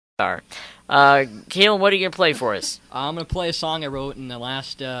are. Kalin, what are you going to play for us? I'm going to play a song I wrote in the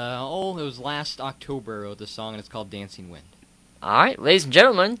last, it was last October I wrote this song, and it's called Dancing Wind. All right, ladies and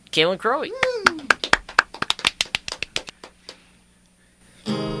gentlemen, Kalin Krohe.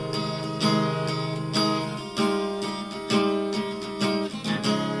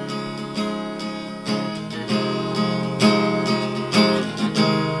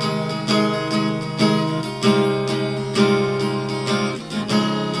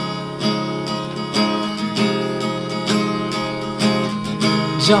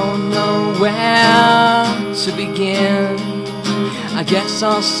 Don't know where to begin. I guess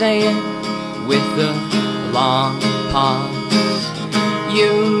I'll say it with a long pause.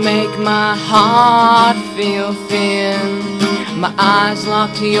 You make my heart feel thin. My eyes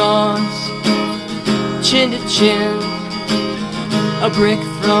lock to yours, chin to chin. A brick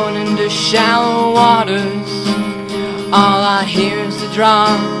thrown into shallow waters. All I hear is the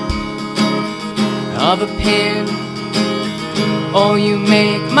drop of a pin. Oh, you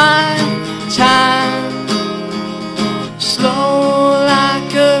make my time slow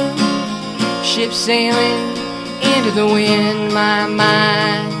like a ship sailing into the wind. My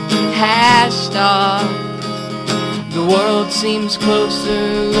mind has stopped. The world seems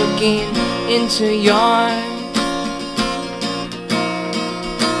closer looking into your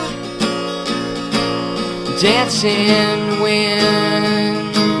dancing wind.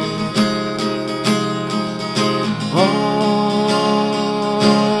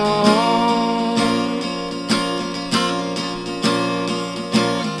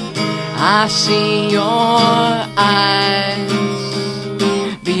 I see your eyes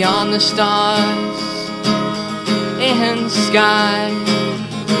beyond the stars and sky.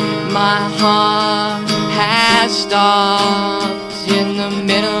 My heart has stopped in the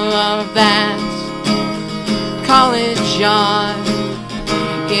middle of that college yard.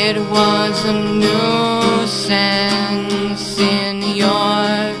 It was a nuisance in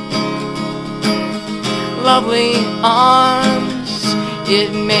your lovely arms.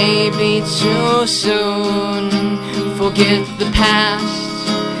 It may be too soon. Forget the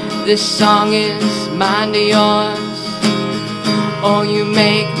past. This song is mine to yours. Oh, you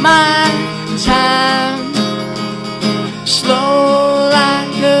make my time slow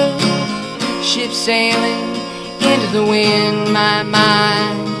like a ship sailing into the wind. My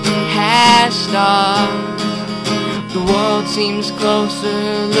mind has stopped. The world seems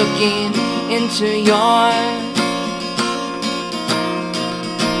closer looking into your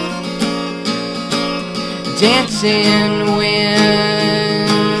dancing wind.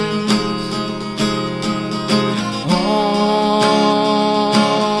 Oh,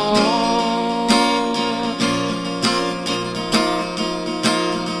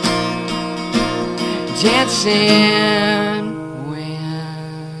 dancing wind.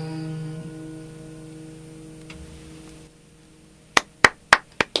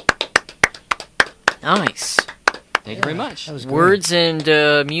 Nice. Thank you very much. That was Words and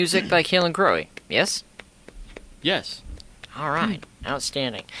music by Kalin Krohe. Yes? Yes. All right.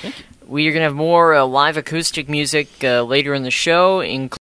 Outstanding. Thank you. We are going to have more live acoustic music later in the show, including